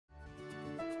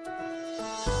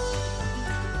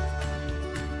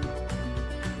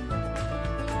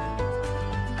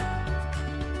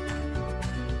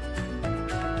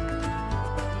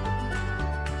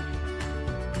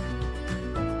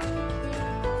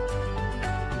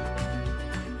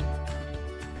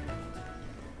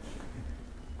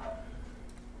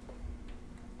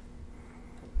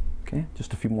Okay,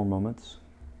 just a few more moments.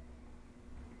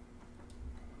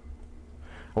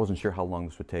 I wasn't sure how long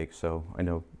this would take, so I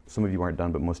know some of you aren't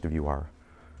done, but most of you are.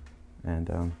 And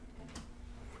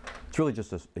it's really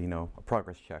just a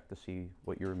progress check to see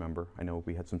what you remember. I know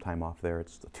we had some time off there.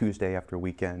 It's a Tuesday after a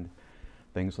weekend,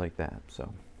 things like that.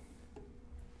 So,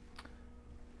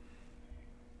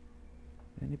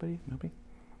 anybody? Nobody?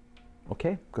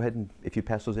 Okay, go ahead and if you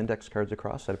pass those index cards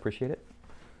across, I'd appreciate it.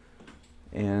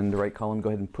 And the right column, go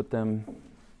ahead and put them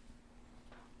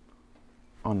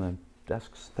on the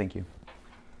desks. Thank you.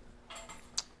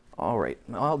 All right,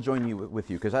 I'll join you with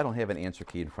you because I don't have an answer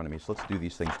key in front of me, so let's do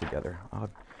these things together.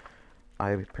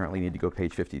 I apparently need to go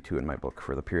page 52 in my book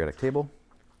for the periodic table.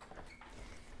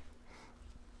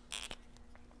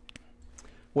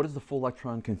 What is the full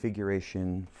electron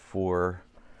configuration for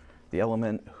the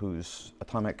element whose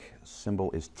atomic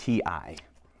symbol is Ti?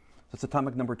 That's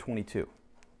atomic number 22,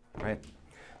 right?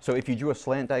 So if you drew a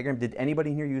slant diagram, did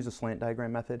anybody here use a slant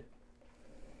diagram method?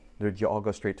 Or did you all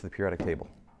go straight to the periodic table?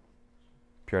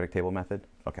 Periodic table method?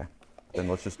 Okay, then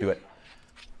let's just do it.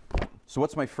 So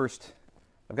what's my first,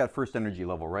 I've got first energy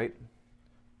level, right?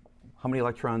 How many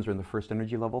electrons are in the first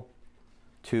energy level?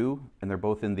 2, and they're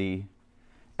both in the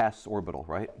s orbital,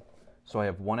 right? So I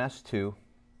have 1s2.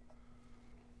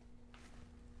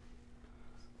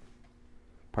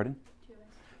 Pardon?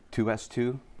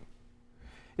 2s2.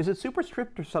 Is it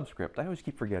superscript or subscript? I always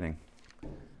keep forgetting.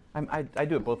 I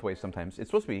do it both ways sometimes. It's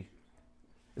supposed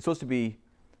to be,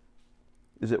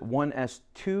 is it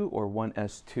 1s2 or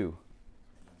 1s2?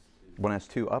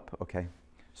 1s2 up? Okay.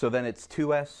 So then it's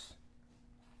 2s.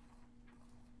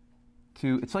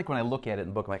 It's like when I look at it in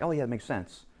the book, I'm like, oh yeah, it makes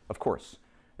sense. Of course.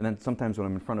 And then sometimes when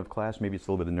I'm in front of class, maybe it's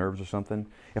a little bit of nerves or something.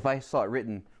 If I saw it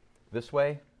written this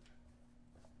way,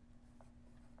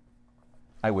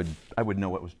 I would know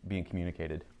what was being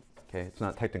communicated. Okay, it's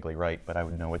not technically right, but I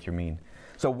would know what you mean.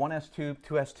 So 1s2,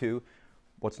 2s2,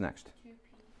 what's next?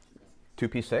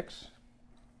 2p6.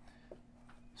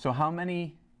 So how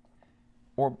many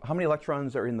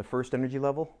electrons are in the first energy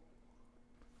level?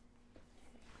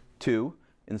 2.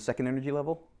 In the second energy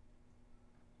level?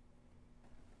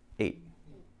 8.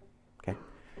 Okay.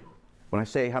 When I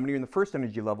say how many are in the first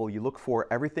energy level, you look for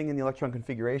everything in the electron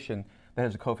configuration that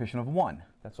has a coefficient of 1.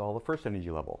 That's all the first energy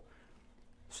level.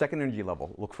 Second energy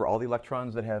level, look for all the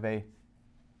electrons that have a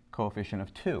coefficient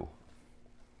of 2.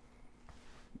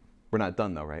 We're not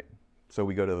done though, right? So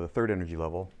we go to the third energy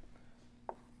level,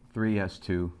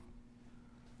 3s2,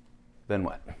 then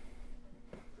what?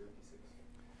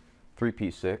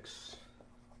 3p6.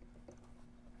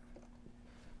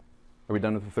 Are we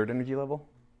done with the third energy level?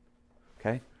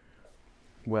 Okay.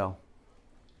 Well,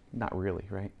 not really,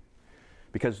 right?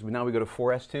 Because now we go to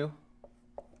 4s2.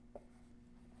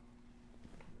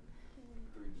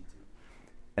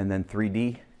 And then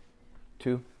 3d2.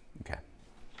 Okay.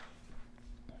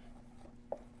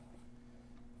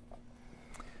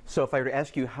 So if I were to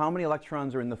ask you how many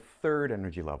electrons are in the third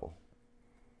energy level,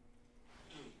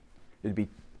 it'd be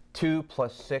 2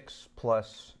 plus 6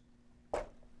 plus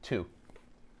 2.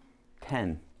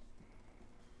 10.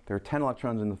 There are 10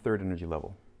 electrons in the third energy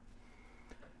level.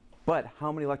 But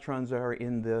how many electrons are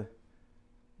in the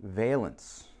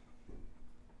valence?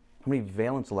 How many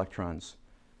valence electrons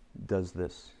does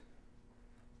this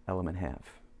element have?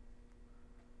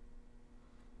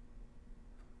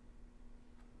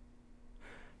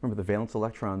 Remember, the valence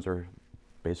electrons are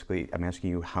basically, I'm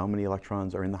asking you how many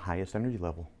electrons are in the highest energy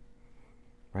level,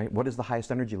 right? What is the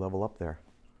highest energy level up there?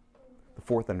 The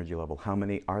fourth energy level. How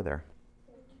many are there?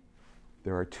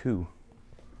 There are 2.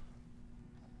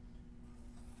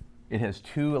 It has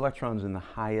 2 electrons in the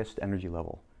highest energy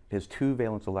level. It has 2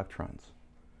 valence electrons.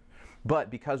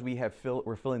 But because we're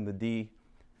filling the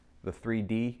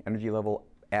 3d energy level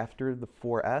after the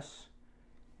 4s,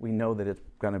 we know that it's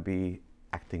going to be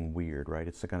acting weird, right?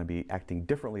 It's going to be acting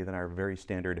differently than our very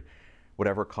standard,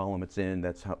 whatever column it's in,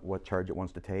 that's what charge it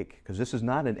wants to take. Because this is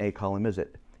not an A column, is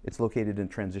it? It's located in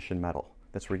transition metal.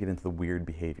 That's where you get into the weird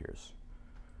behaviors.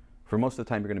 For most of the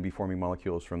time, you're going to be forming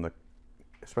molecules from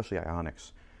especially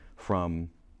ionics, from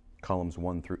columns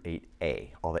 1 through 8A,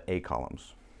 all the A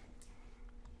columns.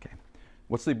 Okay.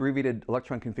 What's the abbreviated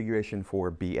electron configuration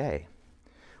for Ba?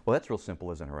 Well, that's real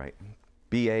simple, isn't it, right?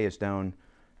 Ba is down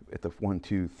at the 1,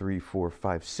 2, 3, 4,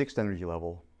 5, 6th energy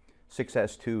level.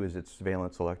 6s2 is its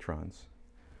valence electrons.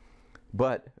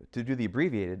 But to do the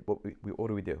abbreviated, what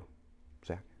do we do,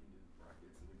 Zach?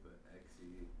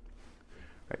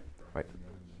 Right.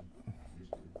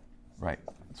 Right.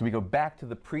 So we go back to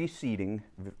the preceding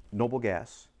noble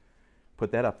gas,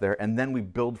 put that up there, and then we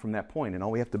build from that point. And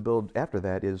all we have to build after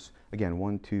that is, again,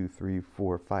 1, 2, 3,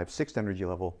 4, 5, 6th energy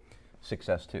level,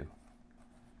 6s2.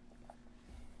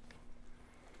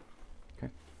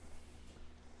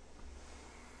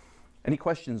 Any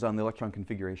questions on the electron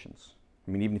configurations?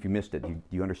 I mean, even if you missed it, do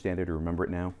you understand it or remember it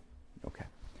now? Okay.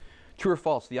 True or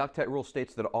false? The octet rule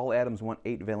states that all atoms want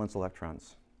 8 valence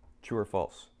electrons. True or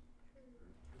false?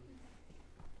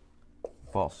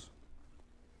 False.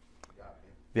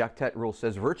 The octet rule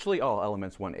says virtually all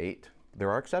elements want 8. There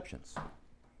are exceptions.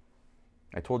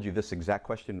 I told you this exact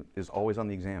question is always on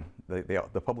the exam.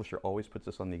 The publisher always puts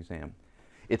this on the exam.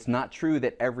 It's not true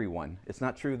that everyone, it's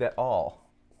not true that all.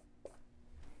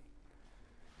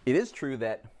 It is true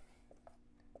that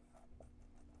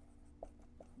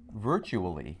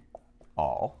virtually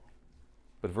all,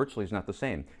 but virtually is not the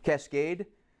same. Cascade,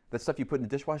 the stuff you put in the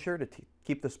dishwasher to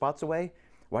keep the spots away,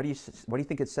 why do you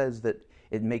think it says that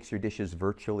it makes your dishes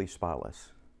virtually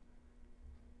spotless?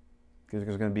 Because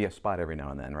there's going to be a spot every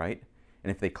now and then, right? And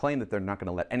if they claim that they're not going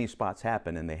to let any spots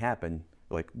happen, and they happen,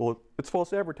 like, well, it's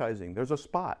false advertising. There's a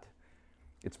spot.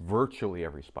 It's virtually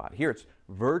every spot. Here, it's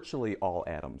virtually all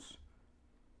atoms.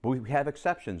 But we have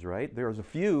exceptions, right? There's a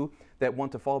few that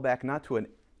want to fall back not to an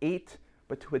 8,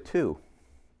 but to a 2.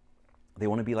 They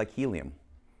want to be like helium.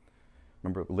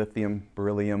 Remember, lithium,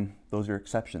 beryllium, those are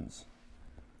exceptions.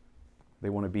 They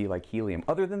want to be like helium.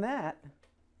 Other than that,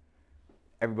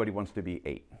 everybody wants to be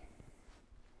 8.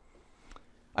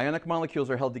 Ionic molecules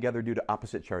are held together due to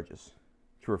opposite charges.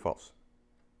 True or false?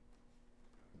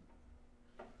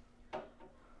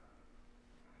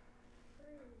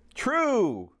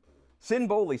 True! Sin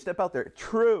Bowley, step out there.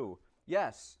 True.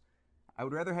 Yes. I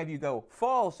would rather have you go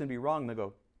false and be wrong than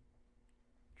go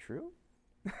true?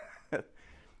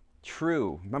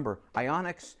 True. Remember,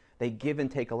 ionics, they give and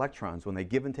take electrons. When they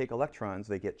give and take electrons,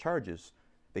 they get charges.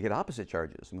 They get opposite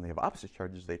charges. And when they have opposite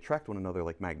charges, they attract one another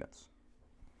like magnets.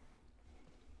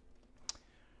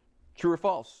 True or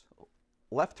false?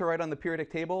 Left to right on the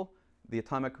periodic table, the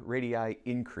atomic radii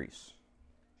increase.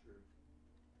 True.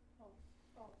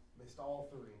 False. Missed all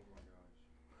 3. Oh my gosh.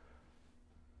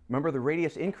 Remember, the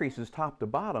radius increases top to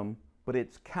bottom, but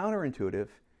it's counterintuitive,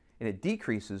 and it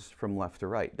decreases from left to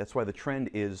right. That's why the trend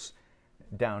is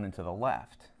down and to the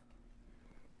left.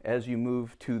 As you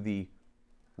move to the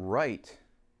right,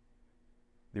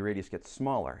 the radius gets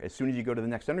smaller. As soon as you go to the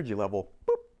next energy level,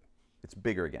 boop, it's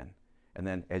bigger again. And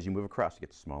then as you move across, it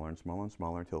gets smaller and smaller and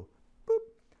smaller until, boop,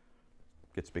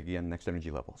 gets big again, next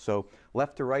energy level. So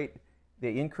left to right,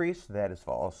 they increase. That is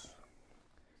false.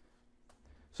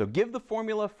 So give the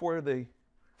formula for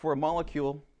a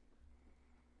molecule,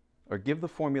 or give the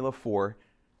formula for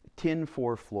tin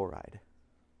 4 fluoride.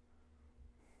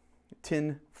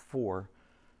 Tin 4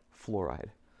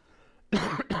 fluoride.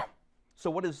 So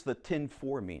what does the tin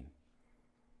 4 mean?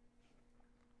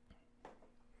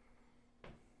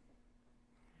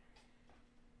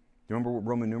 Do you remember what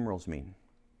Roman numerals mean?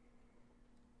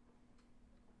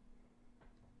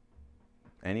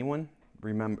 Anyone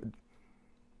remember?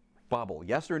 Bobble,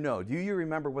 yes or no? Do you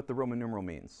remember what the Roman numeral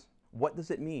means? What does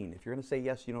it mean? If you're going to say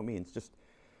yes, you know what it means. Just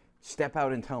step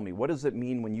out and tell me. What does it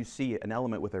mean when you see an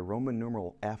element with a Roman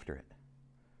numeral after it?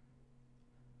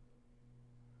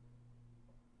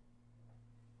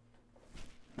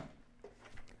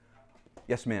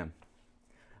 Yes, ma'am.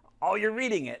 Oh, you're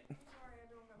reading it. Sorry, I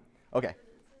don't know. Okay. It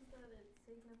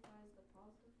signifies the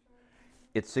positive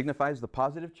charge? It signifies the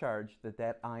positive charge that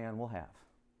that ion will have.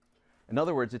 In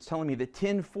other words, it's telling me that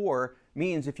tin 4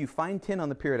 means if you find tin on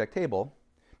the periodic table,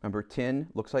 remember tin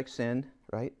looks like sin,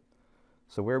 right?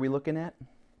 So where are we looking at?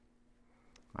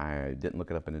 I didn't look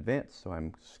it up in advance, so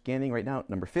I'm scanning right now.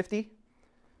 Number 50,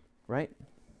 right?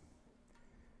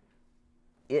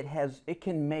 It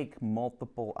can make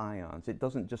multiple ions. It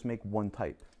doesn't just make one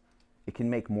type. It can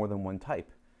make more than one type.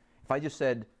 If I just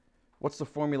said, what's the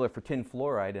formula for tin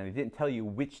fluoride, and I didn't tell you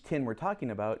which tin we're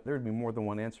talking about, there would be more than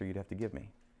one answer you'd have to give me.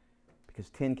 Because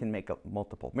tin can make up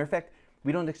multiple. Matter of fact,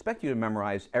 we don't expect you to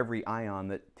memorize every ion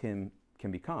that tin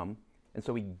can become, and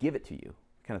so we give it to you.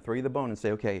 Kind of throw you the bone and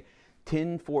say, okay,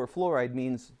 tin 4 fluoride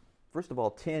means, first of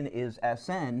all, tin is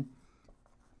Sn.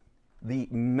 The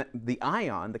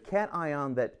ion, the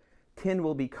cation that tin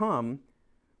will become,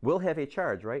 will have a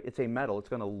charge, right? It's a metal. It's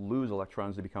going to lose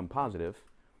electrons to become positive.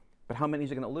 But how many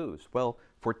is it going to lose? Well,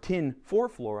 for tin 4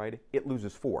 fluoride, it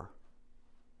loses 4.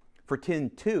 For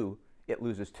tin 2, it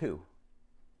loses 2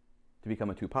 to become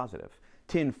a 2 positive.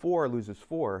 Tin 4 loses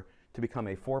 4 to become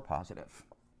a 4 positive.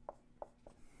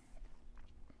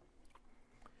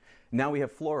 Now we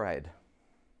have fluoride.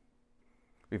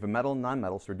 We have a metal and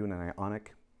nonmetal, so we're doing an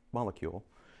ionic molecule.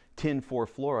 Tin 4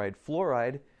 fluoride.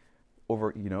 Fluoride,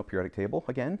 over, periodic table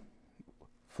again.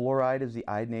 Fluoride is the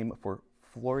iode name for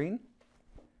fluorine.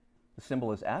 The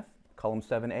symbol is F, column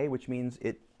 7A, which means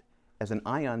it, as an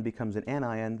ion, becomes an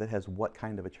anion that has what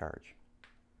kind of a charge?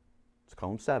 It's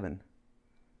column 7.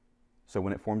 So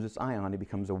when it forms its ion, it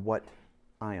becomes a what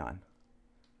ion?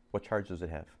 What charge does it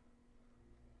have?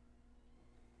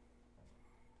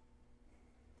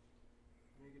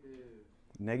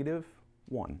 Negative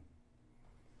 1,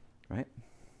 right?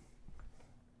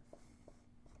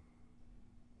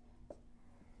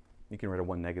 You can write a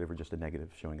 1 negative or just a negative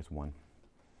showing it's 1.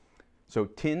 So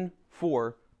tin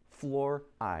 4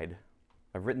 fluoride.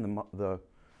 I've written the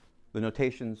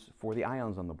notations for the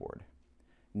ions on the board.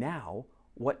 Now,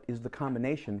 what is the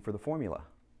combination for the formula?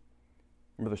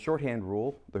 Remember the shorthand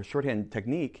rule, the shorthand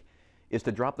technique is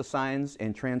to drop the signs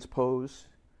and transpose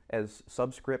as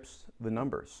subscripts the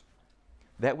numbers.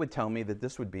 That would tell me that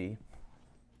this would be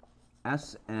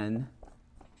SNF4,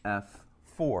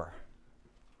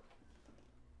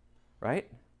 right?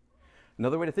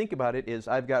 Another way to think about it is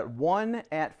I've got 1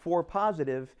 at 4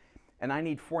 positive, and I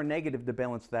need 4 negative to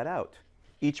balance that out.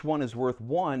 Each one is worth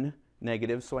 1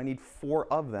 negative, so I need 4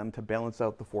 of them to balance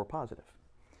out the 4 positive.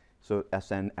 So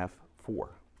SNF4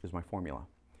 is my formula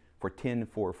for tin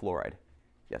 4 fluoride.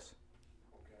 Yes?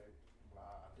 Okay,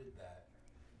 I did that,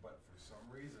 but for some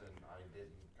reason I didn't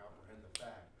comprehend the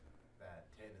fact that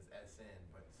 10 is SN,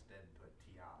 but instead put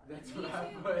TI. That's what I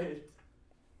put.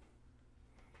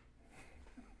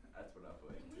 That's what I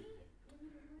put.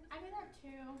 I did that too.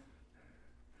 I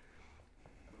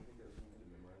don't think that was one to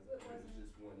memorize. It was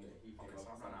just one that he came up with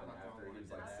I'm not after. He was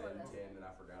like That's 7, what 10, and I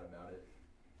forgot about it.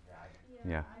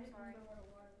 Yeah. I'm sorry.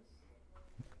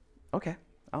 Okay.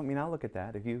 I mean, I'll look at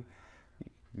that. If you...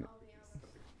 I'll be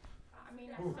honest. I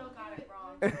mean, I still got it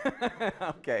wrong.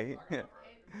 Okay. It didn't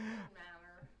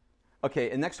matter. Okay,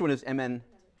 and next one is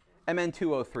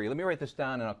MN203. Let me write this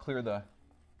down and I'll clear the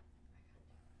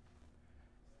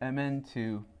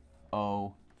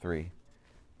MN203.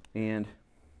 And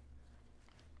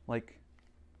like,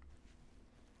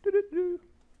 doo-doo-doo.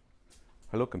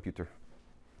 Hello, computer.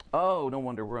 Oh, no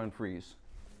wonder we're on freeze.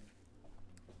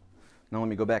 Now let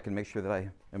me go back and make sure that I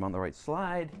am on the right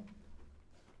slide.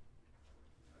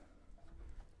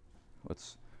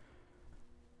 Let's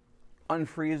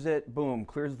unfreeze it. Boom,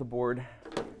 clears the board.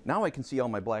 Now I can see all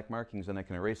my black markings and I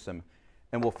can erase them.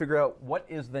 And we'll figure out what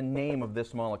is the name of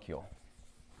this molecule.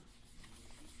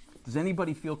 Does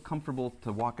anybody feel comfortable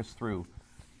to walk us through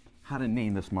how to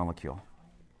name this molecule?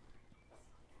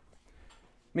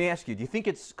 Let me ask you, do you think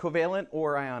it's covalent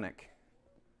or ionic?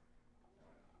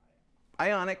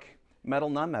 Ionic, metal,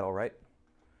 nonmetal, right?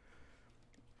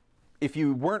 If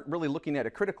you weren't really looking at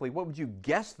it critically, what would you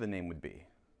guess the name would be?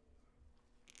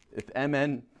 If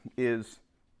Mn is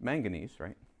manganese,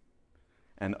 right?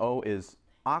 And O is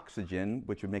oxygen,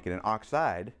 which would make it an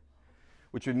oxide,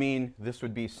 which would mean this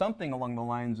would be something along the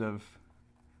lines of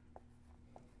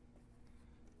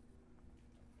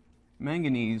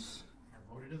manganese I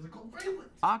wrote it as a covalent.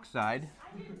 oxide. I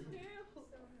did too.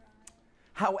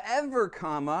 However,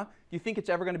 comma, do you think it's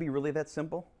ever going to be really that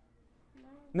simple?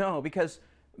 No, because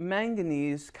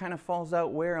manganese kind of falls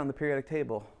out where on the periodic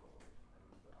table?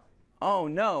 Oh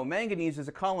no, manganese is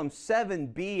a column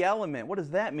 7b element. What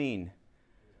does that mean?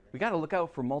 We got to look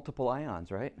out for multiple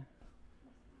ions, right?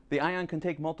 The ion can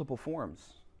take multiple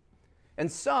forms.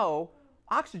 And so,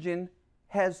 oxygen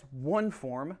has one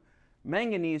form.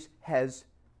 Manganese has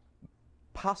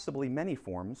possibly many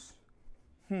forms.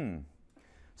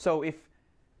 So if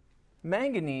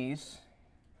manganese,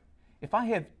 if I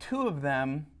have 2 of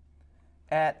them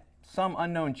at some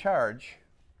unknown charge,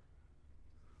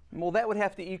 well, that would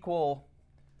have to equal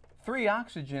 3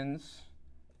 oxygens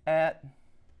at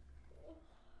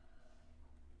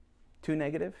 2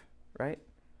 negative, right?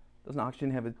 Doesn't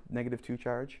oxygen have a -2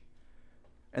 charge?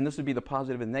 And this would be the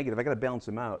positive and negative. I got to balance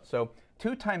them out. So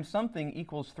 2 times something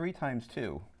equals 3 times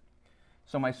 2.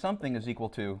 So my something is equal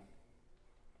to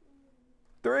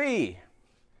 3,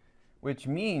 which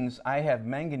means I have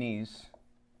manganese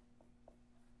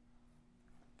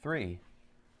 3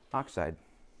 oxide.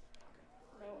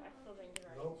 No, I still didn't get it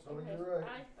right. Nope, still didn't get it Okay, right.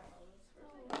 I thought it was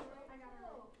first. I got it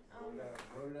right.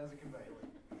 Wrote it as a covalent.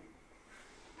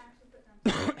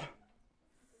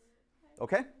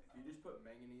 Okay? If you just put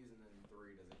manganese and then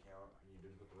 3, does it count? And you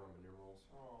just put the Roman numerals?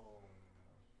 Oh.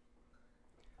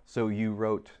 So you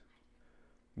wrote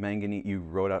manganese, you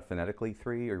wrote out phonetically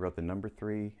 3, or you wrote the number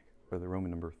 3, or the Roman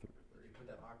number 3? Did you put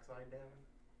that oxide down?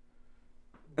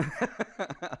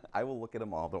 I will look at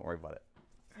them all, don't worry about it.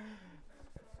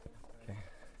 Okay.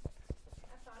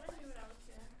 I thought I knew what I was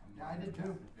doing. Yeah, I did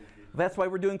too. That's why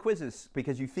we're doing quizzes,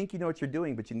 because you think you know what you're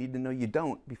doing, but you need to know you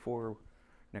don't before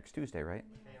next Tuesday, right?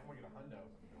 Hey, I'm gonna get a hundo.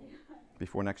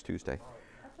 Before next Tuesday. I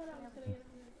thought I was going to get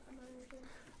I'm not even kidding.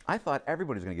 I thought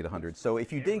everybody's going to get 100. So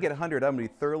if you didn't get 100, I'm going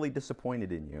to be thoroughly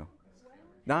disappointed in you.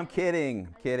 No, I'm kidding.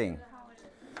 I'm kidding.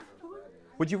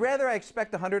 Would you rather I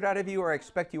expect 100 out of you or I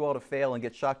expect you all to fail and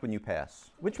get shocked when you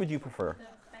pass? Which would you prefer?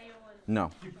 The fail is.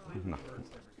 No. No.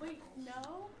 Wait,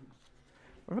 no?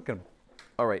 We're not gonna.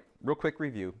 All right, real quick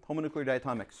review. Homonuclear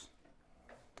diatomics.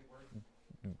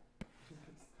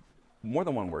 More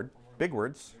than one word. Big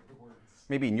words.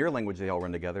 Maybe in your language they all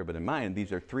run together, but in mine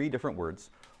these are 3 different words.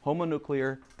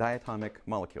 Homonuclear diatomic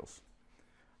molecules.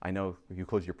 I know if you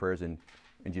close your prayers in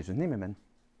Jesus' name, amen.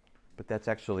 But that's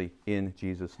actually in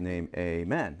Jesus' name,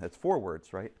 amen. That's 4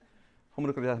 words, right?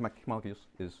 Homonuclear diatomic molecules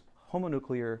is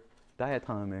homonuclear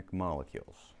diatomic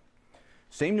molecules.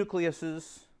 Same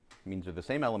nucleuses, means they're the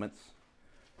same elements.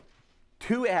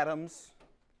 2 atoms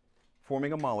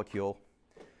forming a molecule.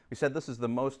 We said this is the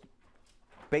most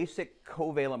basic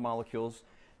covalent molecules,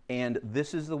 and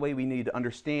this is the way we need to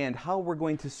understand how we're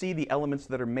going to see the elements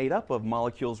that are made up of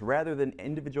molecules rather than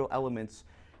individual elements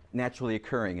naturally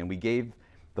occurring. And we gave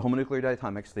the homonuclear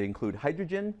diatomics. They include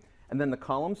hydrogen, and then the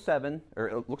column 7, or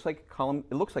it looks like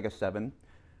a 7,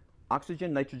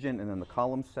 oxygen, nitrogen, and then the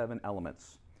column 7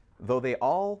 elements. Though their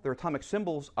atomic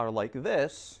symbols are like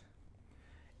this,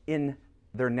 in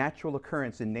their natural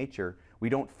occurrence in nature, we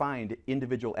don't find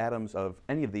individual atoms of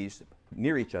any of these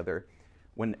near each other.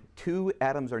 When 2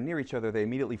 atoms are near each other, they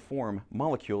immediately form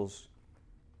molecules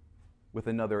with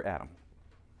another atom.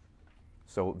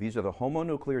 So these are the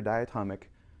homonuclear diatomic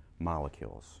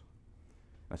molecules.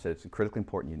 I said it's critically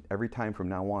important. Every time from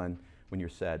now on, when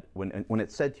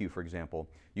it's said to you, for example,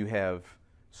 you have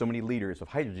so many liters of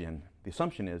hydrogen, the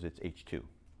assumption is it's H2,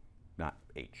 not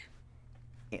H.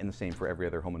 And the same for every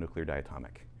other homonuclear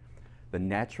diatomic. The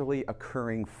naturally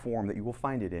occurring form that you will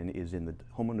find it in is in the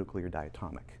homonuclear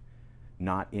diatomic,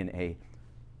 not in a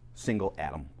single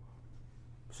atom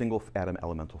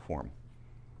elemental form.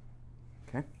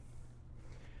 Okay?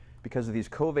 Because of these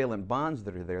covalent bonds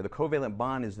that are there, the covalent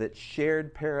bond is that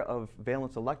shared pair of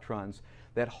valence electrons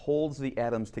that holds the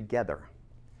atoms together.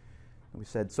 And we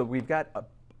said, so we've got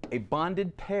a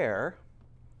bonded pair,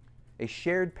 a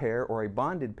shared pair, or a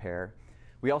bonded pair.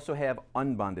 We also have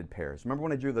unbonded pairs. Remember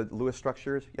when I drew the Lewis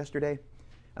structures yesterday?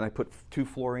 And I put 2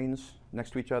 fluorines next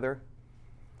to each other?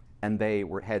 And they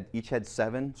each had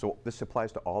 7. So this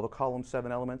applies to all the column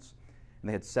 7 elements. And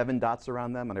they had 7 dots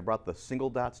around them. And I brought the single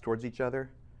dots towards each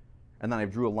other. And then I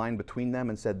drew a line between them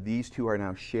and said these 2 are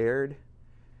now shared.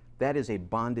 That is a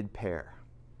bonded pair.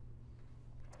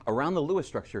 Around the Lewis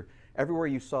structure, everywhere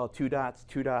you saw 2 dots,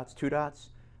 2 dots, 2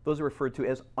 dots, those are referred to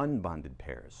as unbonded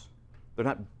pairs. They're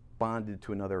not bonded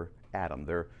to another atom.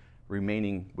 They're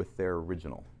remaining with their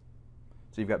original.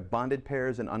 So you've got bonded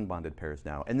pairs and unbonded pairs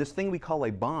now. And this thing we call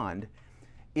a bond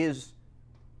is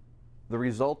the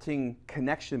resulting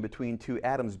connection between 2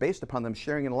 atoms based upon them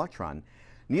sharing an electron.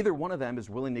 Neither one of them is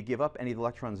willing to give up any of the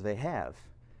electrons they have.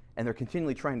 And they're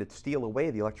continually trying to steal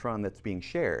away the electron that's being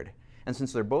shared. And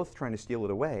since they're both trying to steal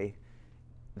it away,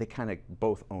 they kind of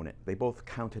both own it. They both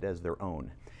count it as their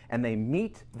own. And they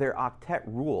meet their octet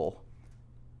rule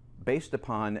based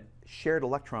upon shared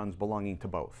electrons belonging to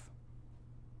both.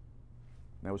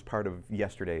 That was part of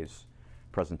yesterday's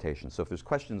presentation. So if there's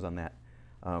questions on that,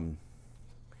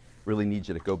 really need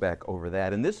you to go back over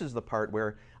that. And this is the part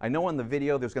where I know on the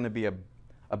video there's going to be a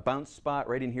bounce spot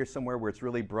right in here somewhere where it's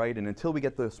really bright. And until we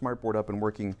get the smartboard up and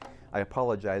working, I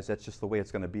apologize. That's just the way it's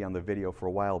going to be on the video for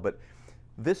a while. But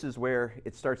this is where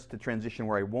it starts to transition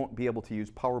where I won't be able to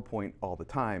use PowerPoint all the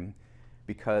time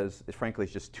because, frankly,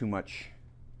 it's just too much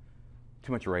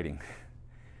writing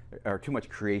or too much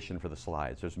creation for the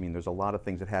slides. There's a lot of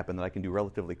things that happen that I can do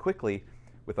relatively quickly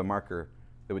with a marker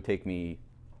that would take me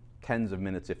tens of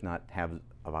minutes, if not halves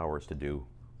of hours, to do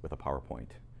with a PowerPoint.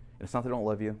 And it's not that I don't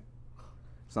love you.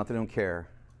 It's not that I don't care.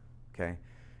 Okay?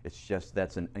 It's just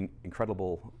that's an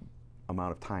incredible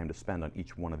amount of time to spend on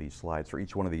each one of these slides for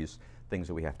each one of these things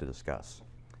that we have to discuss.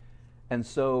 And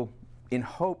so, in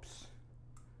hopes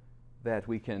that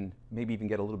we can maybe even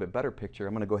get a little bit better picture,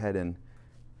 I'm going to go ahead and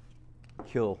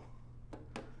kill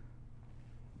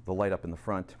the light up in the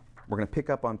front. We're going to pick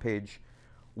up on page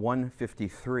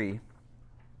 153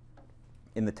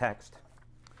 in the text.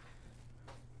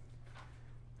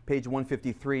 Page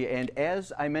 153, and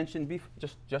as I mentioned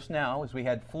just now, as we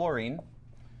had fluorine,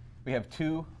 we have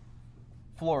 2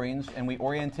 fluorines, and we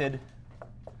oriented.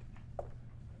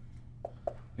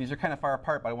 These are kind of far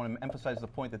apart, but I want to emphasize the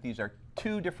point that these are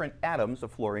 2 different atoms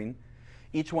of fluorine.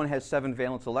 Each one has 7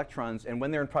 valence electrons, and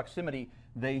when they're in proximity,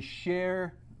 they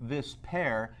share this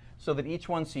pair so that each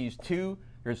one sees 2.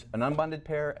 There's an unbonded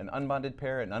pair, an unbonded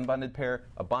pair, an unbonded pair,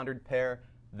 a bonded pair.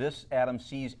 This atom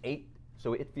sees 8,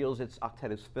 so it feels its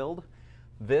octet is filled.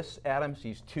 This atom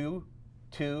sees 2,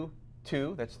 2,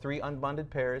 2. That's 3 unbonded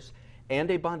pairs.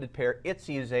 And a bonded pair, it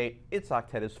sees 8, its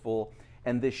octet is full.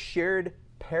 And this shared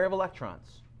pair of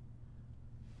electrons,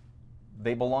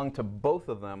 they belong to both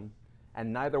of them,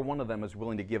 and neither one of them is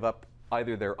willing to give up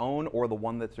either their own or the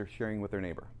one that they're sharing with their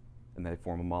neighbor, and they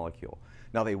form a molecule.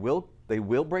 Now they will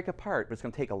break apart, but it's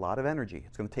going to take a lot of energy.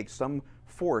 It's going to take some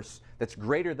force that's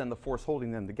greater than the force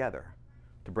holding them together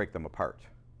to break them apart.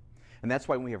 And that's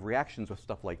why when we have reactions with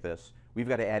stuff like this, we've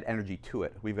got to add energy to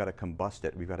it. We've got to combust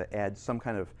it. We've got to add some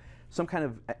kind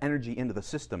of energy into the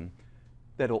system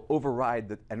that'll override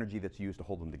the energy that's used to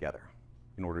hold them together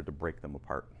in order to break them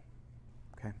apart.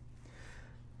 Okay?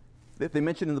 They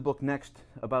mentioned in the book next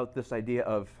about this idea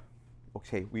of,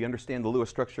 okay, we understand the Lewis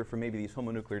structure for maybe these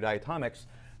homonuclear diatomics,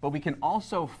 but we can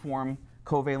also form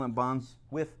covalent bonds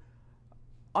with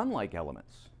unlike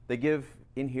elements. They give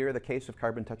in here the case of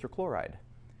carbon tetrachloride.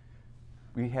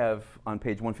 We have on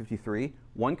page 153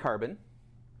 one carbon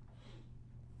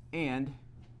and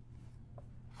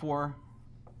 4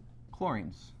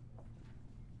 chlorines.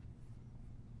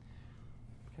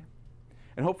 Okay.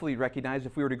 And hopefully you recognize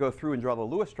if we were to go through and draw the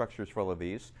Lewis structures for all of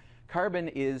these, carbon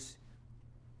is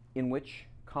in which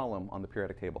column on the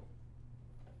periodic table?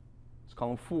 It's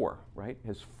column 4, right? It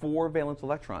has 4 valence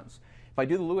electrons. If I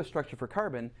do the Lewis structure for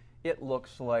carbon, it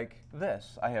looks like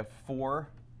this. I have 4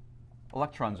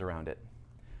 electrons around it.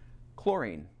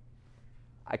 Chlorine.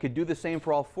 I could do the same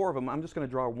for all 4 of them. I'm just going to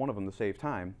draw one of them to save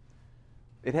time.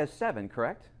 It has 7,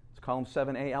 correct? It's column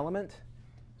 7A element.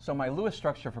 So my Lewis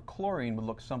structure for chlorine would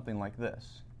look something like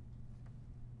this.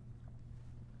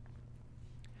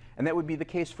 And that would be the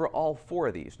case for all 4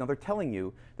 of these. Now they're telling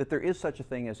you that there is such a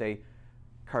thing as a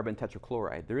carbon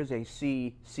tetrachloride. There is a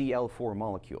CCl4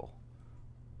 molecule.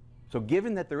 So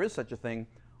given that there is such a thing,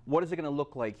 what is it going to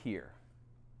look like here?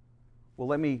 Well,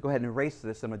 let me go ahead and erase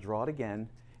this. I'm going to draw it again.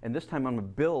 And this time I'm going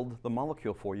to build the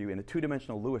molecule for you in a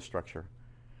 2-dimensional Lewis structure.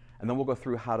 And then we'll go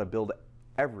through how to build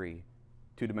every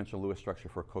 2-dimensional Lewis structure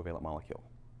for a covalent molecule.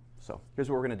 So here's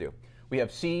what we're going to do. We have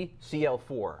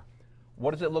CCl4.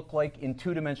 What does it look like in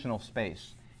 2-dimensional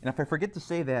space? And if I forget to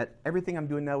say that, everything I'm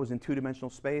doing now is in 2-dimensional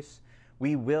space.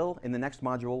 We will, in the next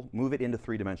module, move it into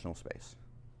 3-dimensional space.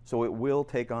 So it will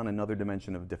take on another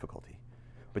dimension of difficulty.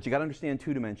 But you got to understand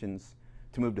 2 dimensions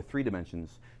to move to 3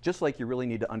 dimensions, just like you really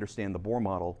need to understand the Bohr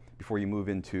model before you move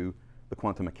into the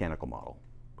quantum mechanical model.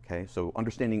 Okay? So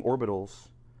understanding orbitals,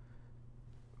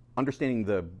 understanding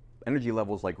the energy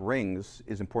levels like rings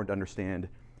is important to understand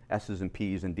S's and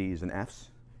P's and D's and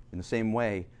F's. In the same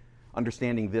way,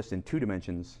 understanding this in 2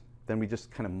 dimensions, then we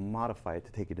just kind of modify it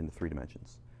to take it into 3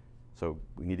 dimensions. So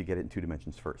we need to get it in 2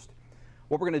 dimensions first.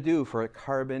 What we're going to do for a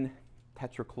carbon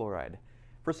tetrachloride,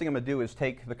 first thing I'm going to do is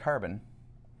take the carbon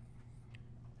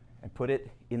and put it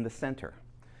in the center.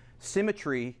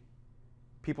 Symmetry,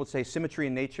 people would say symmetry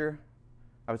in nature.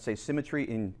 I would say symmetry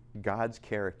in God's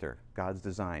character, God's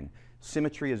design.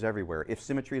 Symmetry is everywhere. If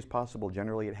symmetry is possible,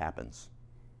 generally it happens.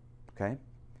 Okay?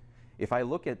 If I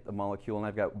look at the molecule and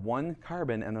I've got 1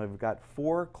 carbon and I've got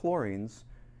 4 chlorines,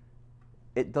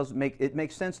 it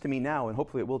makes sense to me now, and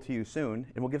hopefully it will to you soon,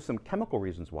 and we'll give some chemical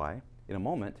reasons why in a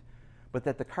moment, but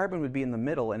that the carbon would be in the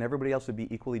middle and everybody else would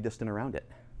be equally distant around it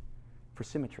for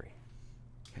symmetry.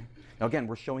 Okay? Now again,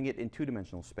 we're showing it in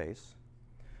 2-dimensional space.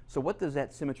 So what does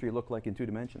that symmetry look like in 2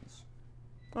 dimensions?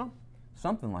 Well,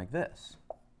 something like this.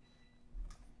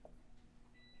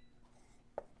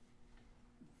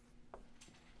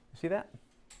 See that?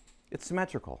 It's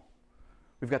symmetrical.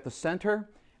 We've got the center,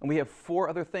 and we have 4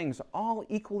 other things, all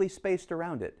equally spaced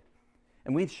around it.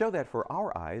 And we show that for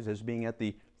our eyes as being at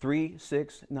the 3,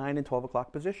 6, 9, and 12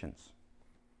 o'clock positions.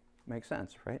 Makes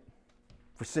sense, right?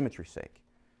 For symmetry's sake.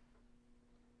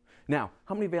 Now,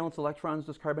 how many valence electrons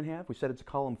does carbon have? We said it's a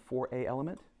column 4A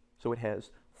element, so it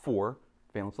has 4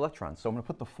 valence electrons. So I'm going to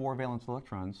put the 4 valence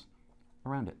electrons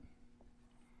around it.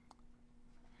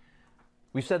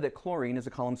 We said that chlorine is a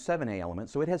column 7A element,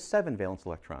 so it has 7 valence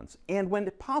electrons. And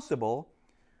when possible,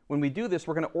 when we do this,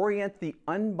 we're going to orient the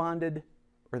unbonded,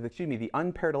 or the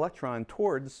unpaired electron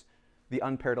towards the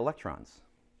unpaired electrons.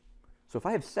 So if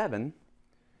I have 7,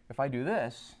 if I do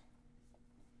this,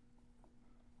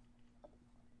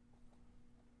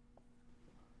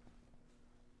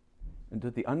 and do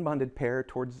the unbonded pair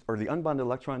towards, or the unbonded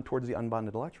electron towards the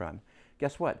unbonded electron,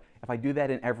 guess what? If I do that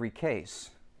in every case,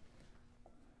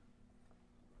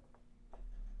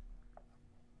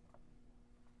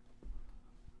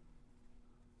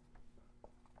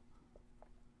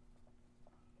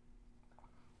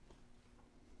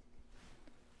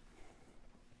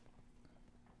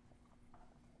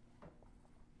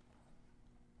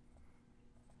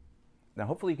 now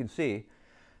hopefully you can see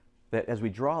that as we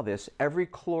draw this, every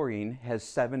chlorine has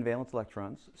 7 valence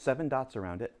electrons, 7 dots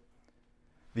around it.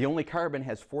 The only carbon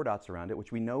has 4 dots around it,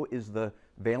 which we know is the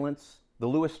valence, the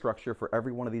Lewis structure for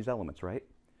every one of these elements, right?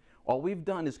 All we've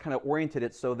done is kind of oriented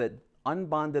it so that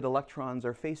unbonded electrons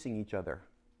are facing each other.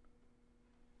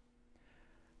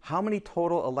 How many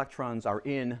total electrons are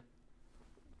in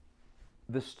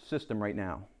this system right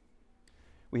now?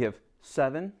 We have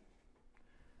 7,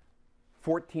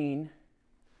 14,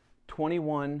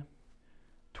 21,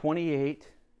 28,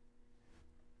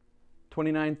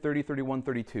 29, 30, 31,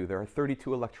 32. There are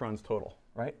 32 electrons total,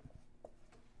 right?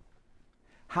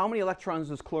 How many electrons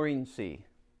does chlorine see?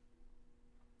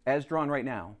 As drawn right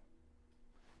now.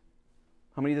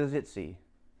 How many does it see?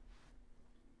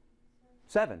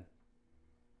 7.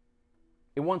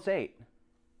 It wants 8.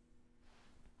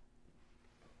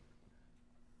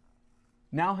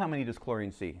 Now how many does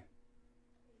chlorine see?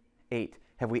 8.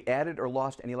 Have we added or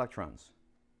lost any electrons?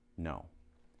 No.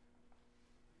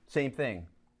 Same thing.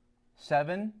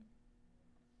 7,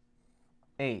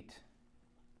 8.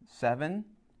 7,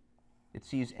 it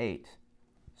sees 8.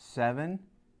 7,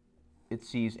 it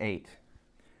sees 8.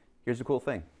 Here's the cool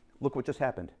thing. Look what just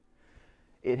happened.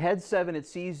 It had 7, it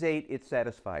sees 8, it's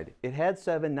satisfied. It had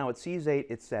 7, now it sees 8,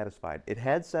 it's satisfied. It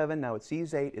had 7, now it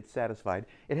sees 8, it's satisfied.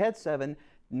 It had 7,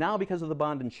 now because of the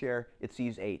bond and share, it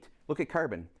sees 8. Look at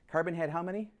carbon. Carbon had how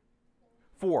many?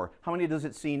 4. How many does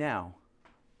it see now?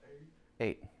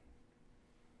 8.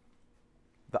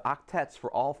 The octets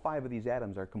for all 5 of these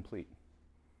atoms are complete.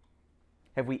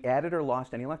 Have we added or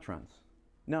lost any electrons?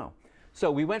 No.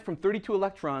 So we went from 32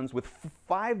 electrons with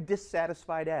 5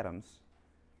 dissatisfied atoms,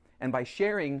 and by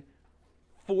sharing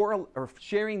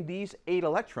these 8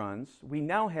 electrons, we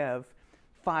now have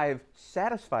 5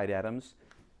 satisfied atoms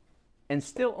and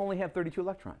still only have 32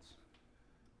 electrons.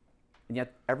 And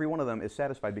yet every one of them is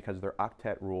satisfied because their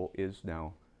octet rule is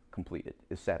now completed,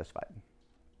 is satisfied.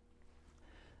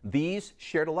 These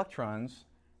shared electrons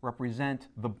represent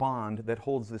the bond that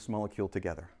holds this molecule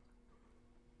together.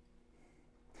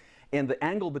 And the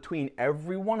angle between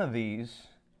every one of these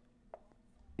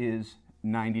is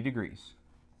 90 degrees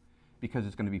because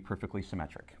it's going to be perfectly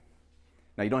symmetric.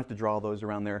 Now, you don't have to draw those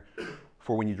around there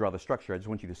for when you draw the structure. I just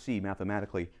want you to see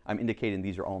mathematically, I'm indicating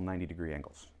these are all 90-degree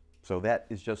angles. So that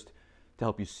is just to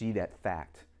help you see that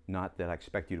fact, not that I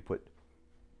expect you to put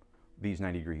these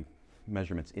 90-degree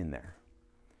measurements in there.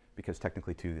 Because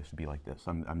technically, too, this would be like this.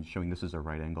 I'm showing this is a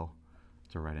right angle.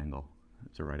 It's a right angle.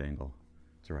 It's a right angle.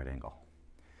 It's a right angle.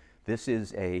 This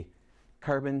is a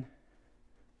carbon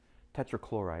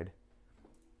tetrachloride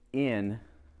in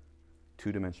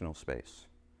 2-dimensional space.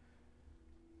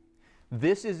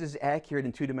 This is as accurate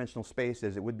in 2-dimensional space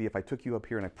as it would be if I took you up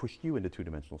here and I pushed you into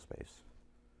 2-dimensional space.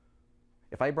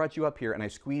 If I brought you up here and I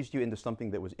squeezed you into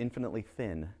something that was infinitely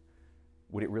thin,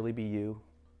 would it really be you?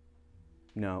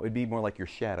 No, it'd be more like your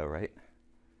shadow, right?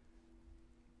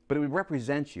 But it would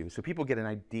represent you, so people get an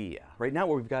idea. Right now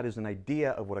what we've got is an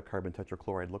idea of what a carbon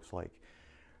tetrachloride looks like.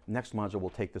 Next module, we'll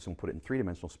take this and put it in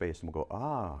 3-dimensional space, and we'll go,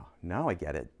 ah, now I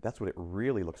get it. That's what it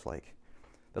really looks like.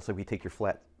 That's like we take your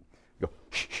flat, go,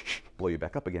 blow you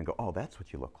back up again, go, oh, that's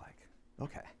what you look like.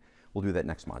 Okay, we'll do that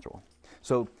next module.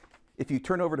 So if you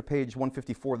turn over to page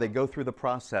 154, they go through the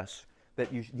process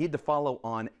that you need to follow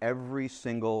on every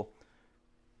single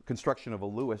construction of a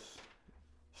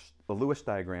Lewis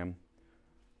diagram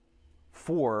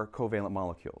for covalent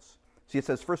molecules. See, it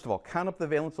says, first of all, count up the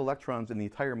valence electrons in the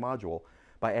entire module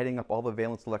by adding up all the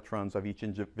valence electrons of each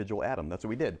individual atom. That's what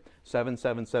we did. 7,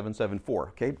 7, 7, 7, 4.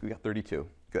 Okay, we got 32.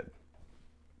 Good.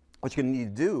 What you're going to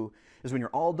need to do is when you're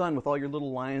all done with all your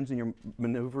little lines and your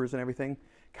maneuvers and everything,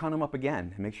 count them up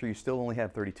again and make sure you still only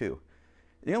have 32.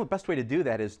 You know, the best way to do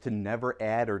that is to never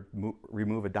add or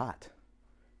remove a dot.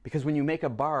 Because when you make a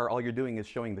bar, all you're doing is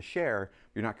showing the share.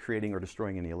 You're not creating or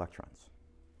destroying any electrons.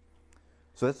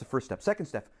 So that's the first step. Second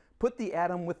step, put the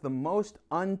atom with the most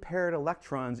unpaired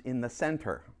electrons in the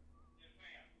center.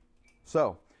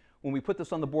 So when we put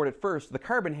this on the board at first, the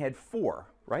carbon had 4,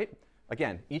 right?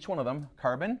 Again, each one of them,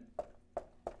 carbon,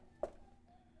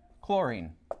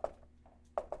 chlorine.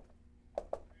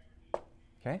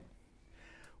 Okay?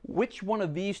 Which one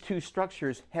of these two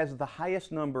structures has the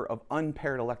highest number of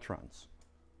unpaired electrons?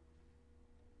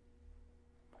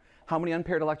 How many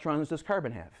unpaired electrons does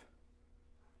carbon have?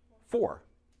 4.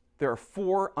 There are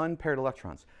 4 unpaired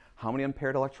electrons. How many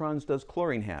unpaired electrons does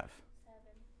chlorine have?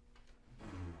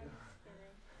 7.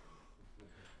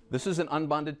 This is an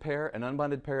unbonded pair, an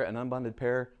unbonded pair, an unbonded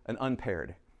pair, an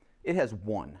unpaired. It has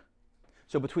 1.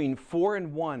 So between 4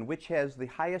 and 1, which has the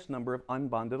highest number of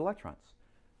unbonded electrons?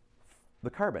 The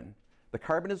carbon. The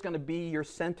carbon is going to be your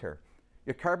center.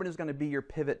 Your carbon is going to be your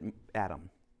pivot atom.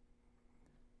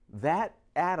 That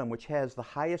atom which has the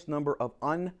highest number of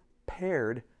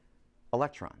unpaired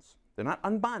electrons. They're not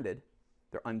unbonded,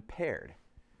 they're unpaired.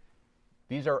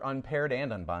 These are unpaired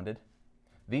and unbonded.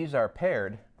 These are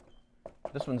paired.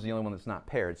 This one's the only one that's not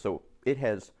paired. So it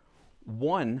has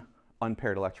 1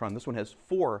 unpaired electron. This one has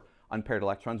 4 unpaired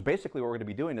electrons. Basically, what we're going to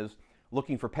be doing is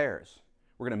looking for pairs.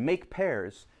 We're going to make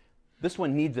pairs. This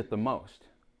one needs it the most.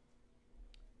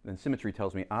 Then symmetry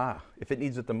tells me, if it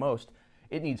needs it the most,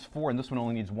 it needs 4, and this one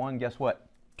only needs 1. Guess what?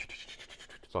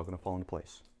 It's all going to fall into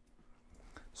place.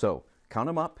 So count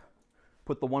them up.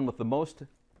 Put the one with the most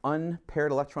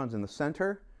unpaired electrons in the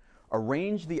center.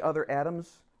 Arrange the other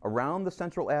atoms around the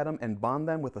central atom and bond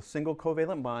them with a single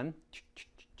covalent bond,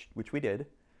 which we did.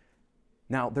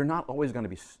 Now, they're not always going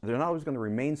to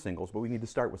remain singles, but we need to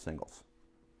start with singles.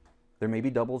 There may be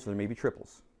doubles, there may be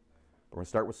triples. We're going to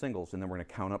start with singles, and then we're going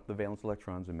to count up the valence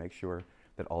electrons and make sure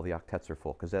that all the octets are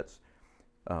full, because that's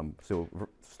so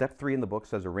step 3 in the book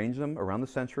says arrange them around the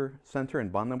center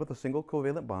and bond them with a single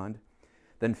covalent bond.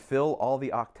 Then fill all the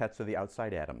octets of the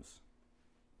outside atoms.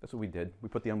 That's what we did. We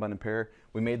put the unbonded pair,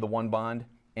 we made the 1 bond,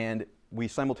 and we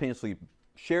simultaneously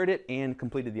shared it and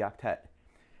completed the octet.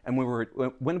 And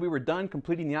when we were done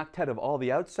completing the octet of all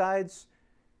the outsides,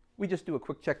 we just do a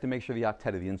quick check to make sure the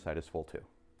octet of the inside is full too.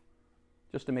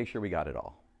 Just to make sure we got it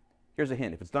all. Here's a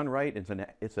hint. If it's done right,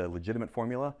 it's a legitimate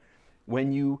formula.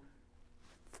 When you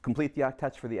complete the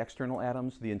octets for the external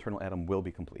atoms, the internal atom will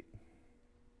be complete.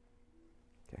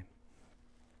 Okay.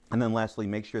 And then lastly,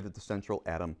 make sure that the central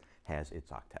atom has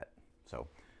its octet. So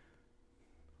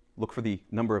look for the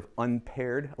number of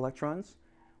unpaired electrons.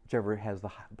 Whichever has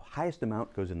the highest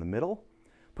amount goes in the middle.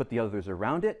 Put the others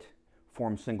around it.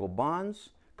 Form single bonds.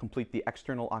 Complete the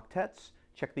external octets.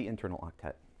 Check the internal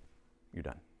octet. You're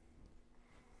done.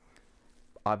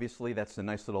 Obviously, that's a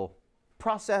nice little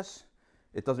process.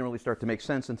 It doesn't really start to make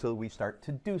sense until we start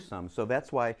to do some. So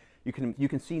that's why you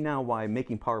can see now why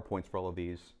making PowerPoints for all of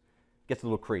these gets a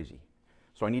little crazy.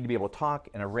 So I need to be able to talk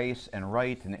and erase and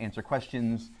write and answer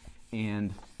questions,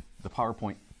 and the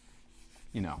PowerPoint,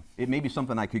 it may be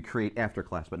something I could create after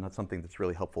class, but not something that's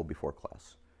really helpful before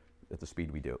class at the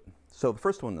speed we do it. So the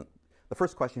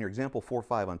first question here, example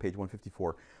 4.5 on page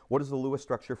 154. What is the Lewis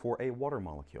structure for a water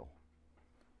molecule?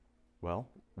 Well,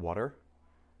 water,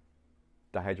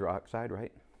 dihydroxide,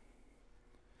 right?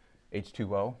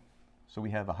 H2O. So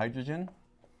we have a hydrogen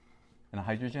and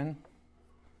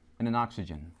an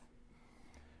oxygen.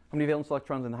 How many valence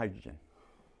electrons in the hydrogen?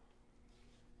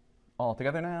 All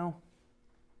together now?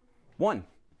 1.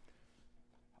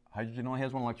 Hydrogen only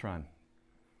has 1 electron.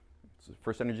 It's the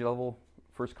first energy level,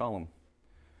 first column.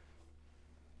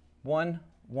 1,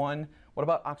 1. What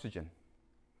about oxygen?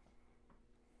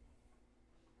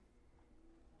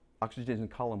 Oxygen is in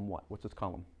column what? What's its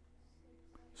column?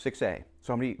 6A.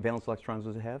 So how many valence electrons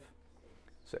does it have?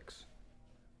 6.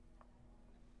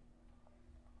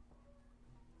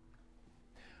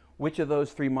 Which of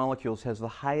those 3 molecules has the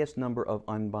highest number of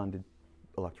unbonded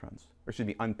electrons? Or excuse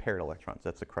me, unpaired electrons.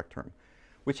 That's the correct term.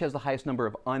 Which has the highest number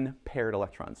of unpaired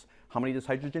electrons? How many does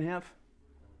hydrogen have?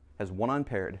 Has 1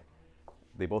 unpaired.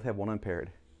 They both have 1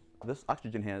 unpaired. This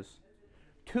oxygen has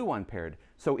 2 unpaired.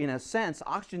 So in a sense,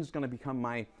 oxygen is going to become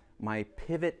my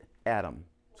pivot atom.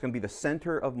 It's going to be the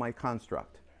center of my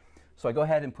construct. So I go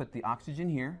ahead and put the oxygen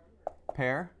here,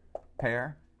 pair,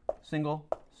 pair, single,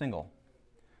 single.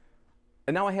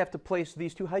 And now I have to place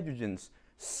these 2 hydrogens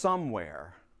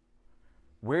somewhere.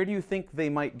 Where do you think they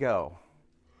might go?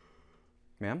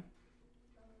 Ma'am?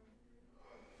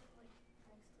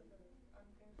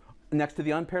 Next to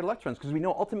the unpaired electrons, because we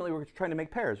know ultimately we're trying to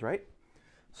make pairs, right?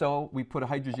 So we put a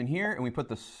hydrogen here, and we put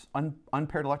this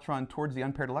unpaired electron towards the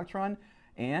unpaired electron,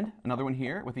 and another one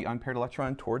here with the unpaired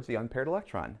electron towards the unpaired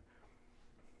electron.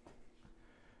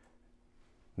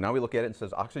 Now we look at it and it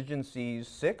says oxygen sees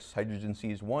 6, hydrogen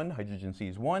sees 1, hydrogen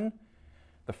sees 1.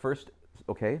 The first,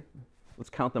 okay, let's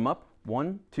count them up.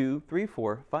 1, 2, 3,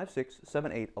 4, 5, 6,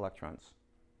 7, 8 electrons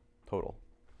total.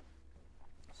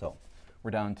 So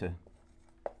we're down to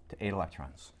 8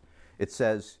 electrons. It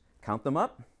says count them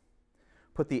up,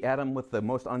 put the atom with the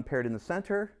most unpaired in the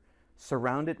center,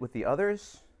 surround it with the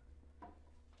others,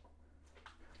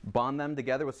 bond them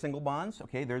together with single bonds.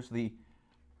 Okay, there's the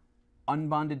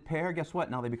unbonded pair. Guess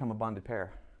what? Now they become a bonded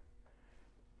pair.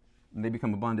 And they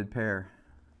become a bonded pair.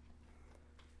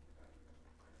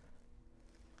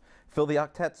 Fill the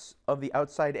octets of the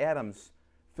outside atoms.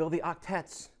 Fill the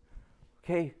octets.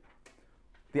 Okay,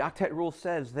 the octet rule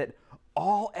says that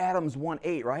all atoms want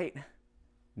 8, right?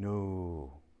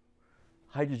 No.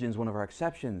 Hydrogen is one of our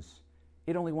exceptions.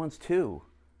 It only wants 2.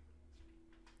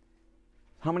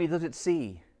 How many does it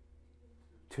see?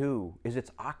 2. Is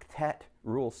its octet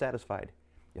rule satisfied?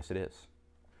 Yes, it is.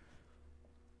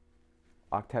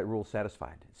 Octet rule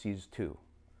satisfied. It sees 2.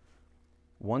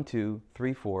 1, 2,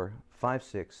 3, 4, 5,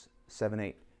 6, 7,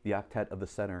 8. The octet of the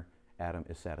center atom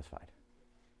is satisfied.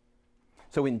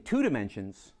 So in 2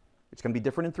 dimensions, it's going to be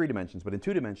different in 3 dimensions, but in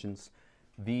 2 dimensions,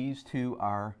 these two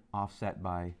are offset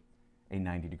by a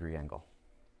 90-degree angle,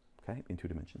 okay, in 2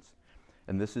 dimensions.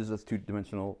 And this is a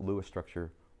 2-dimensional Lewis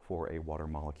structure for a water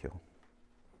molecule.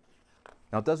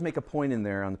 Now, it does make a point in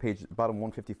there on the page, bottom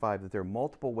 155, that there are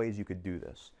multiple ways you could do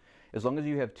this. As long as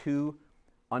you have 2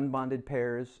 unbonded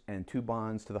pairs and 2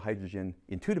 bonds to the hydrogen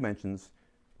in 2 dimensions,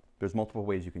 there's multiple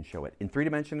ways you can show it. In 3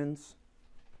 dimensions,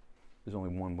 there's only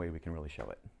one way we can really show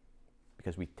it,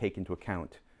 because we take into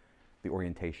account the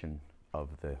orientation of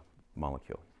the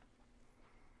molecule.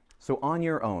 So on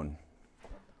your own,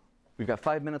 we've got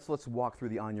 5 minutes. Let's walk through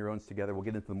the on your owns together. We'll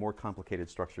get into the more complicated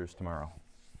structures tomorrow.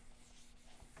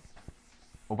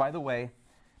 Oh, by the way,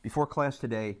 before class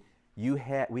today, we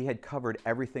had covered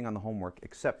everything on the homework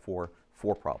except for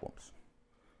 4 problems.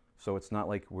 So it's not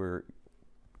like you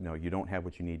don't have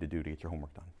what you need to do to get your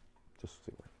homework done. Just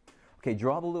so you know. Okay,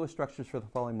 draw the Lewis structures for the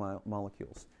following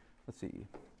molecules. Let's see.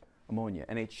 Ammonia,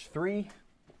 NH3.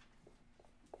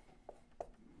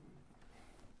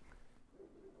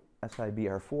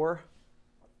 SiBr4.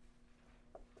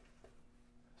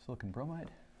 Silicon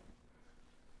bromide.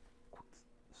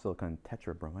 Silicon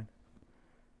tetrabromide.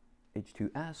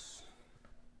 H2S.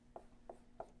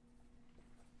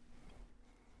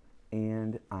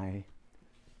 And ICL.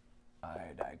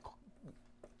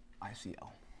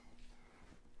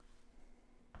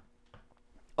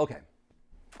 Okay.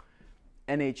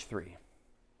 NH3.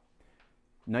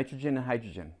 Nitrogen and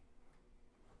hydrogen.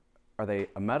 Are they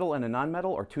a metal and a nonmetal,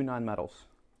 or 2 nonmetals?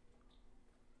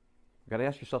 You've got to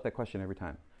ask yourself that question every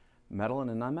time. Metal and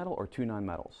a nonmetal, or 2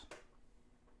 nonmetals?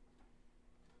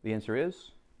 The answer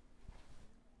is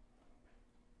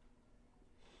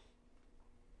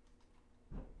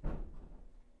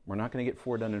we're not going to get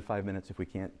 4 done in 5 minutes if we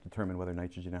can't determine whether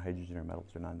nitrogen and hydrogen are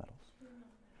metals or nonmetals.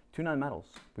 2 nonmetals,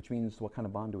 which means what kind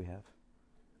of bond do we have?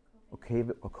 Okay,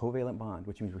 a covalent bond,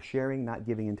 which means we're sharing, not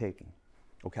giving and taking.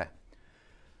 Okay.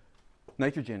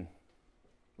 Nitrogen.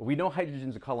 Well, we know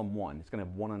hydrogen's a column 1. It's going to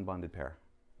have 1 unbonded pair,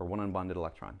 or 1 unbonded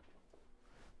electron,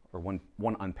 or one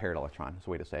unpaired electron is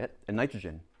the way to say it. And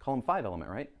nitrogen, column 5 element,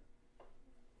 right?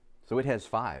 So it has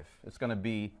 5. It's going to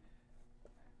be,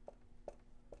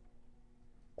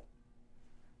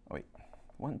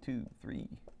 1, 2, 3,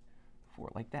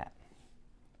 4, like that,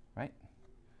 right?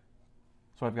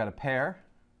 So I've got a pair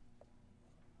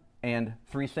and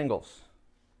 3 singles.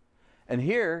 And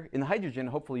here in the hydrogen,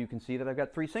 hopefully you can see that I've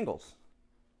got 3 singles,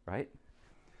 right?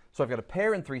 So I've got a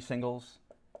pair and 3 singles,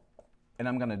 and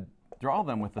I'm going to draw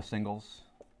them with the singles.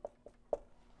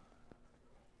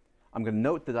 I'm going to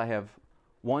note that I have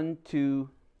 1, 2,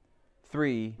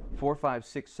 3, 4, 5,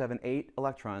 6, 7, 8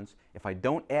 electrons. If I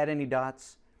don't add any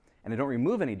dots and I don't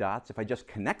remove any dots, if I just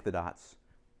connect the dots,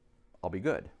 I'll be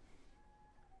good.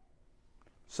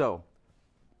 So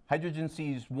hydrogen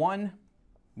sees 1,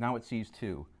 now it sees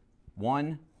 2.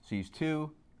 1 sees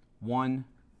 2, 1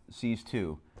 sees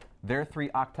 2. Their 3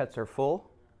 octets are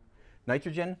full.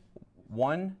 Nitrogen,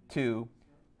 1, 2,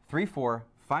 3, 4,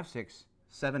 5, 6,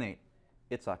 7, 8.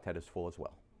 Its octet is full as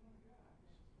well.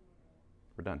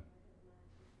 We're done.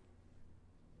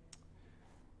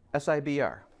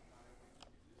 SiBr.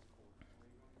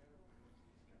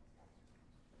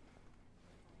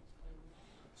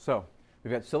 So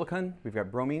we've got silicon, we've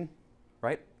got bromine,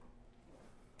 right?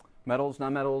 Metals,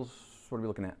 nonmetals, what are we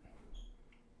looking at?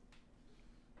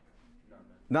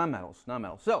 Nonmetals,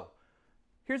 nonmetals. So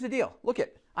here's the deal. Look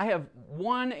it. I have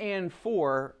 1 and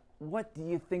 4. What do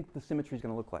you think the symmetry is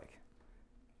going to look like?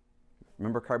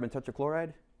 Remember carbon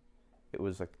tetrachloride? It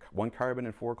was like 1 carbon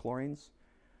and 4 chlorines.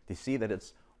 Do you see that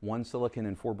it's 1 silicon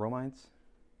and 4 bromides?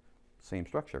 Same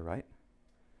structure, right?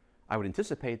 I would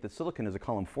anticipate that silicon is a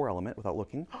column 4 element without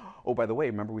looking. Oh, by the way,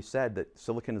 remember we said that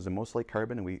silicon is the most like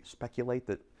carbon, and we speculate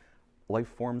that life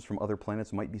forms from other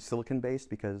planets might be silicon-based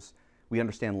because we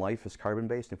understand life is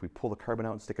carbon-based. If we pull the carbon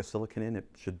out and stick a silicon in, it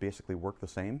should basically work the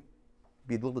same.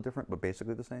 Be a little different, but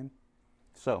basically the same.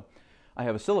 So I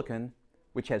have a silicon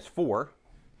which has 4,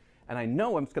 and I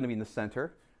know it's going to be in the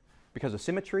center because of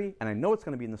symmetry, and I know it's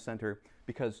going to be in the center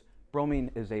because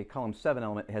bromine is a column 7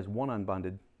 element. It has 1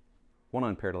 unbonded, 1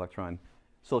 unpaired electron.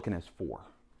 Silicon has 4.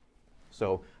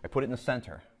 So I put it in the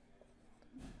center.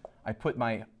 I put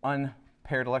my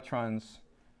unpaired electrons,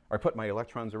 or I put my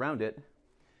electrons around it.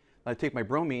 I take my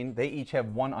bromine. They each have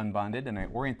 1 unbonded, and I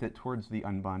orient it towards the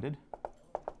unbonded.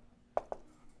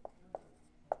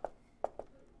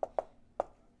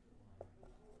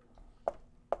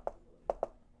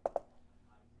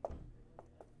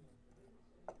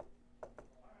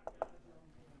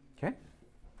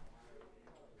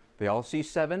 They all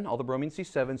C7, all the bromine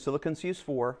C7, silicon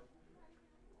CS4.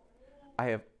 I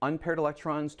have unpaired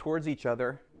electrons towards each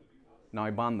other. Now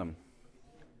I bond them.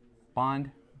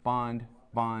 Bond, bond,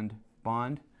 bond,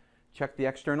 bond. Check the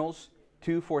externals.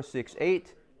 2, 4, 6,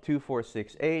 8, 2, 4,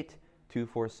 6, 8, 2,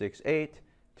 4, 6, 8,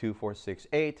 2, 4, 6,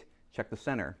 8. Check the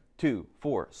center. 2,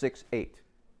 4, 6, 8.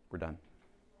 We're done.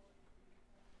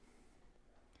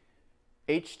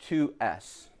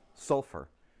 H2S, sulfur.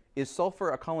 Is sulfur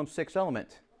a column 6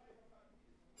 element?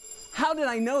 How did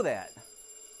I know that?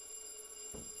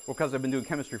 Well, because I've been doing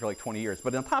chemistry for like 20 years.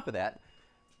 But on top of that,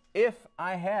 if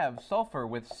I have sulfur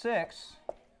with 6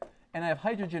 and I have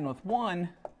hydrogen with 1,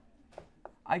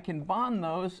 I can bond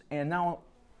those, and now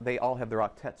they all have their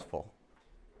octets full.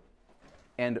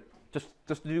 And just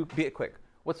to be it quick,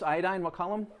 what's iodine? What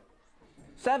column?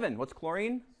 7. What's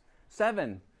chlorine?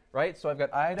 7, right? So I've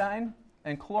got iodine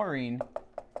and chlorine.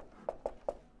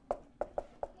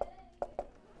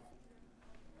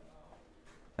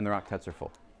 And their octets are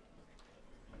full.